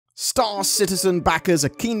Star Citizen backers are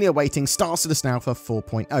keenly awaiting Star Citizen Alpha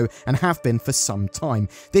 4.0 and have been for some time.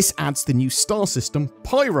 This adds the new star system,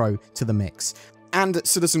 Pyro, to the mix. And at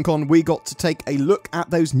CitizenCon, we got to take a look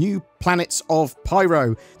at those new planets of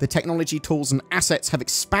Pyro. The technology, tools, and assets have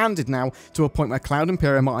expanded now to a point where Cloud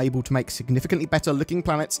Imperium are able to make significantly better looking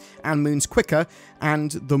planets and moons quicker,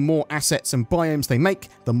 and the more assets and biomes they make,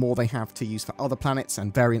 the more they have to use for other planets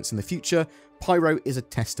and variants in the future. Pyro is a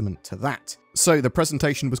testament to that. So the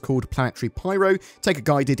presentation was called Planetary Pyro. Take a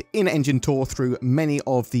guided in-engine tour through many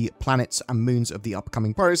of the planets and moons of the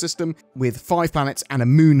upcoming Pyro system, with 5 planets and a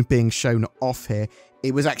moon being shown off here.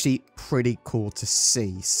 It was actually pretty cool to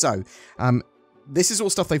see. So, this is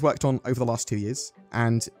all stuff they've worked on over the last 2 years,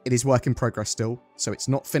 and it is work in progress still, so it's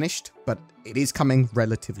not finished, but it is coming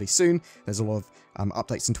relatively soon. There's a lot of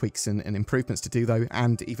updates and tweaks and improvements to do though,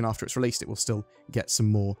 and even after it's released, it will still get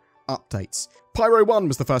some more updates. Pyro 1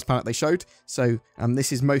 was the first planet they showed, so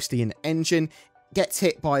this is mostly an engine. Gets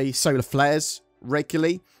hit by solar flares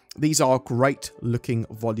regularly. These are great looking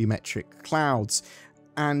volumetric clouds,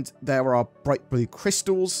 and there are bright blue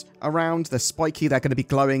crystals around. They're spiky. They're going to be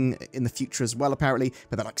glowing in the future as well, apparently,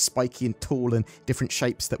 but they're like spiky and tall and different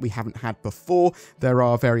shapes that we haven't had before. There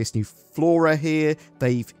are various new flora here.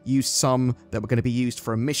 They've used some that were going to be used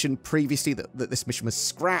for a mission previously that this mission was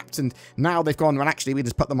scrapped, and now they've gone, well, actually, we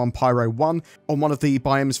just put them on Pyro 1. On one of the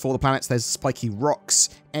biomes for the planets, there's spiky rocks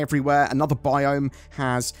everywhere. Another biome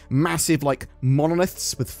has massive, like,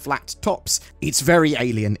 monoliths with flat tops. It's very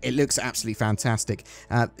alien. It looks absolutely fantastic.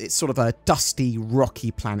 It's sort of a dusty,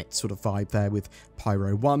 rocky planet sort of vibe there with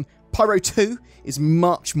Pyro 1. Pyro 2 is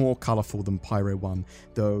much more colourful than Pyro 1.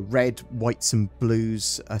 The red, whites and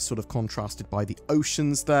blues are sort of contrasted by the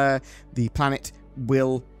oceans there. The planet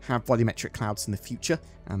will have volumetric clouds in the future.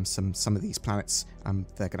 Some of these planets,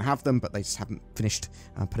 they're going to have them, but they just haven't finished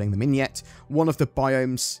putting them in yet. One of the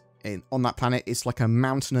biomes on that planet is like a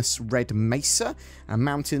mountainous red mesa.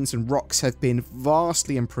 Mountains and rocks have been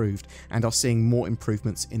vastly improved and are seeing more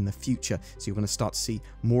improvements in the future. So you're going to start to see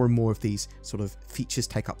more and more of these sort of features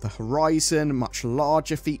take up the horizon, much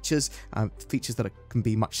larger features, features that can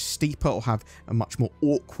be much steeper or have a much more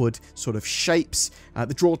awkward sort of shapes.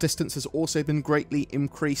 The draw distance has also been greatly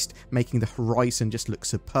increased, making the horizon just look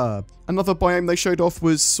superb. Another biome they showed off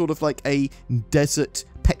was sort of like a desert,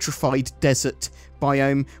 petrified desert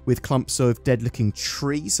biome with clumps of dead-looking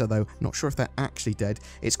trees, although not sure if they're actually dead.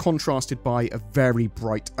 It's contrasted by a very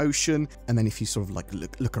bright ocean, and then if you sort of like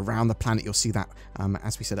look around the planet, you'll see that,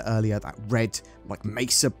 as we said earlier, that red like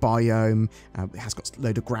mesa biome. It has got a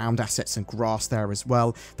load of ground assets and grass there as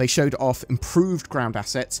well. They showed off improved ground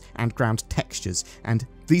assets and ground textures, and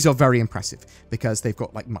these are very impressive because they've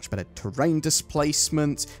got like much better terrain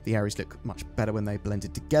displacement. The areas look much better when they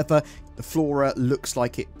blended together. The flora looks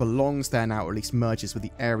like it belongs there now, or at least merges with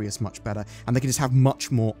the areas much better, and they can just have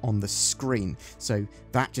much more on the screen. So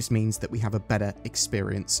that just means that we have a better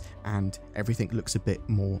experience and everything looks a bit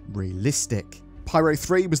more realistic. Pyro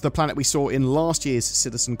 3 was the planet we saw in last year's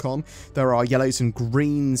CitizenCon. There are yellows and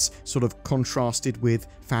greens sort of contrasted with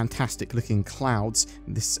fantastic looking clouds.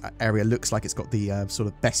 This area looks like it's got the sort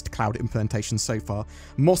of best cloud implementation so far.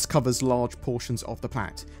 Moss covers large portions of the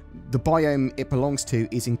planet. The biome it belongs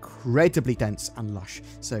to is incredibly dense and lush,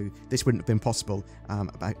 so this wouldn't have been possible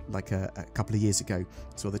about like a couple of years ago.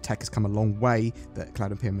 So the tech has come a long way that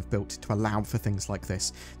Cloud Imperium have built to allow for things like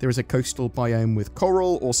this. There is a coastal biome with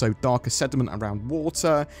coral, also darker sediment around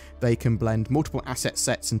water. They can blend multiple asset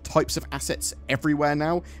sets and types of assets everywhere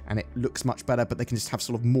now, and it looks much better, but they can just have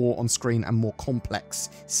sort of more on screen and more complex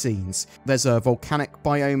scenes. There's a volcanic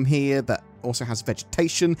biome here that also has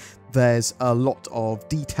vegetation. There's a lot of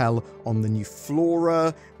detail on the new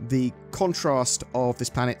flora. The contrast of this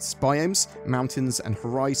planet's biomes, mountains and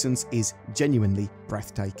horizons is genuinely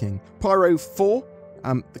breathtaking. Pyro 4,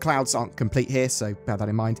 the clouds aren't complete here, so bear that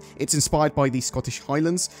in mind. It's inspired by the Scottish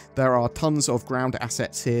Highlands. There are tons of ground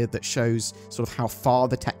assets here that shows sort of how far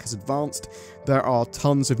the tech has advanced. There are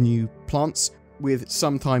tons of new plants with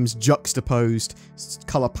sometimes juxtaposed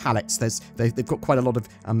colour palettes. They've got quite a lot of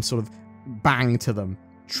sort of bang to them.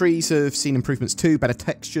 Trees have seen improvements too, better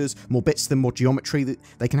textures, more bits to them, more geometry.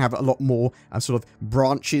 They can have a lot more sort of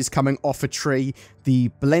branches coming off a tree. The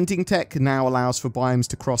blending tech now allows for biomes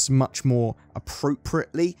to cross much more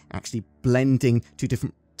appropriately, actually blending two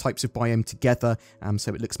different types of biome together,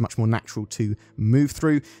 so it looks much more natural to move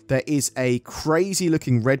through. There is a crazy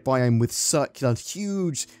looking red biome with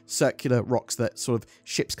huge circular rocks that sort of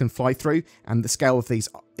ships can fly through, and the scale of these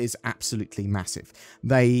is absolutely massive.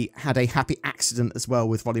 They had a happy accident as well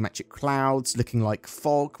with volumetric clouds looking like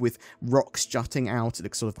fog with rocks jutting out. It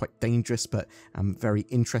looks sort of quite dangerous, but very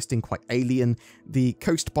interesting, quite alien. The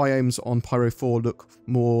coast biomes on Pyro 4 look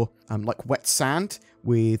more like wet sand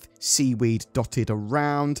with seaweed dotted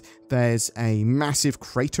around. There's a massive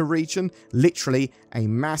crater region, literally a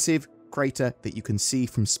massive crater that you can see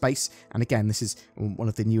from space. And again, this is one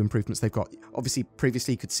of the new improvements they've got. Obviously,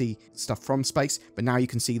 previously you could see stuff from space, but now you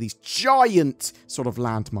can see these giant sort of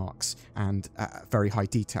landmarks and very high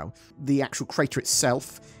detail. The actual crater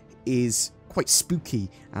itself is quite spooky.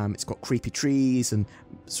 It's got creepy trees and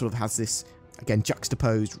sort of has this, again,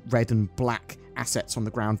 juxtaposed red and black assets on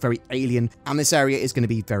the ground, very alien, and this area is going to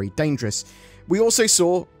be very dangerous. We also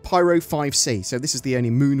saw Pyro 5C, so this is the only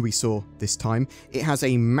moon we saw this time. It has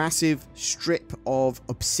a massive strip of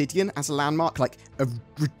obsidian as a landmark, like a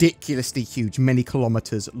ridiculously huge, many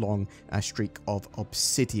kilometers long streak of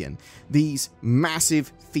obsidian. These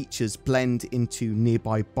massive features blend into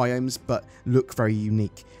nearby biomes, but look very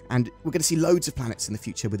unique. And we're going to see loads of planets in the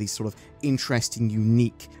future with these sort of interesting,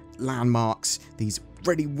 unique landmarks, these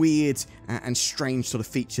really weird and strange sort of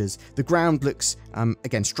features. The ground looks,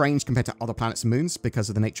 again, strange compared to other planets and moons because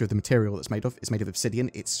of the nature of the material it's made of. It's made of obsidian.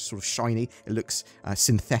 It's sort of shiny. It looks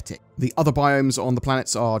synthetic. The other biomes on the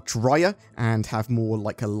planets are drier and have more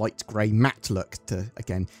like a light grey matte look to,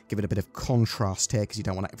 again, give it a bit of contrast here because you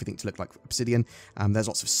don't want everything to look like obsidian. There's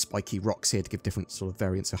lots of spiky rocks here to give different sort of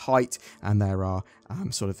variants of height, and there are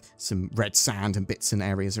sort of some red sand and bits and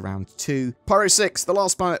areas around too. Pyro 6, the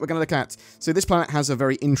last planet we're going to look at. So this planet has a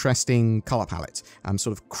very interesting color palette.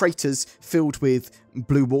 Sort of craters filled with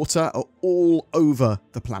blue water are all over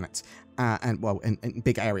the planet. And well, in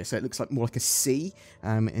big areas, so it looks like more like a sea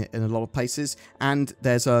in a lot of places. And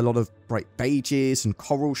there's a lot of bright beiges and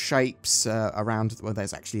coral shapes around where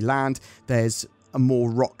there's actually land. There's a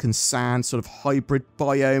more rock and sand sort of hybrid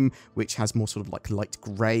biome, which has more sort of like light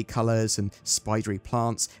grey colours and spidery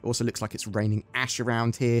plants. It also looks like it's raining ash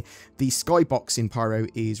around here. The skybox in Pyro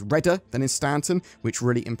is redder than in Stanton, which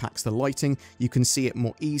really impacts the lighting. You can see it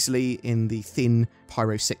more easily in the thin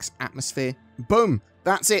Pyro 6 atmosphere. Boom!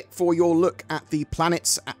 That's it for your look at the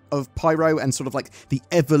planets of Pyro and sort of like the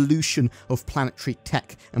evolution of planetary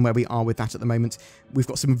tech and where we are with that at the moment. We've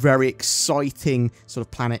got some very exciting sort of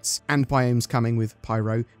planets and biomes coming with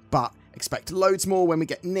Pyro, but expect loads more when we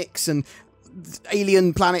get Nyx and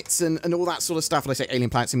alien planets and all that sort of stuff. When I say alien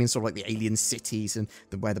planets, I mean sort of like the alien cities and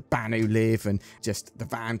where the Banu live and just the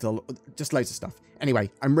Vandal, just loads of stuff.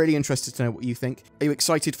 Anyway, I'm really interested to know what you think. Are you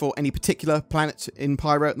excited for any particular planet in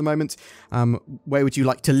Pyro at the moment? Where would you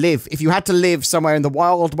like to live? If you had to live somewhere in the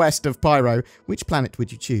wild west of Pyro, which planet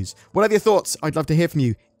would you choose? What are your thoughts? I'd love to hear from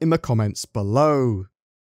you in the comments below.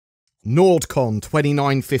 NordCon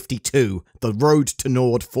 2952, the road to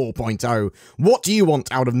Nord 4.0. What do you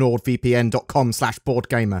want out of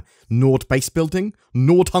NordVPN.com/BoredGamer? Nord base building?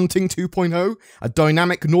 Nord hunting 2.0? A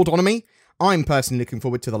dynamic Nordonomy? I'm personally looking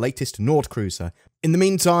forward to the latest Nord cruiser. In the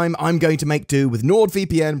meantime, I'm going to make do with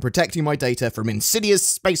NordVPN protecting my data from insidious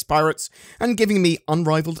space pirates and giving me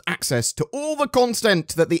unrivaled access to all the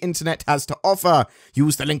content that the internet has to offer.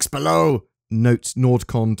 Use the links below. Note,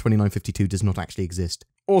 NordCon 2952 does not actually exist.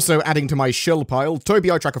 Also, adding to my shill pile,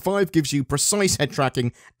 Tobii Eye Tracker 5 gives you precise head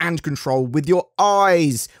tracking and control with your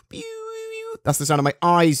eyes. That's the sound of my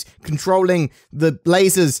eyes controlling the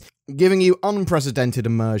lasers, giving you unprecedented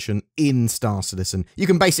immersion in Star Citizen. You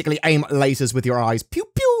can basically aim lasers with your eyes. Pew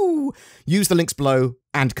pew! Use the links below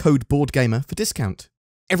and code BoredGamer for discount.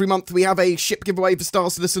 Every month we have a ship giveaway for Star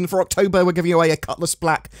Citizen. For October, we're giving away a Cutlass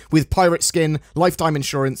Black with pirate skin, lifetime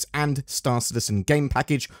insurance, and Star Citizen game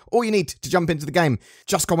package. All you need to jump into the game.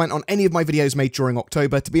 Just comment on any of my videos made during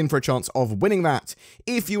October to be in for a chance of winning that.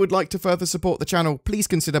 If you would like to further support the channel, please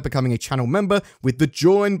consider becoming a channel member with the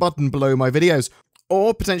join button below my videos,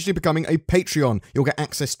 or potentially becoming a Patreon. You'll get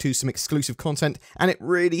access to some exclusive content, and it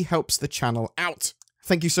really helps the channel out.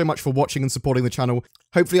 Thank you so much for watching and supporting the channel.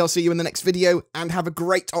 Hopefully I'll see you in the next video, and have a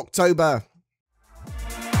great October.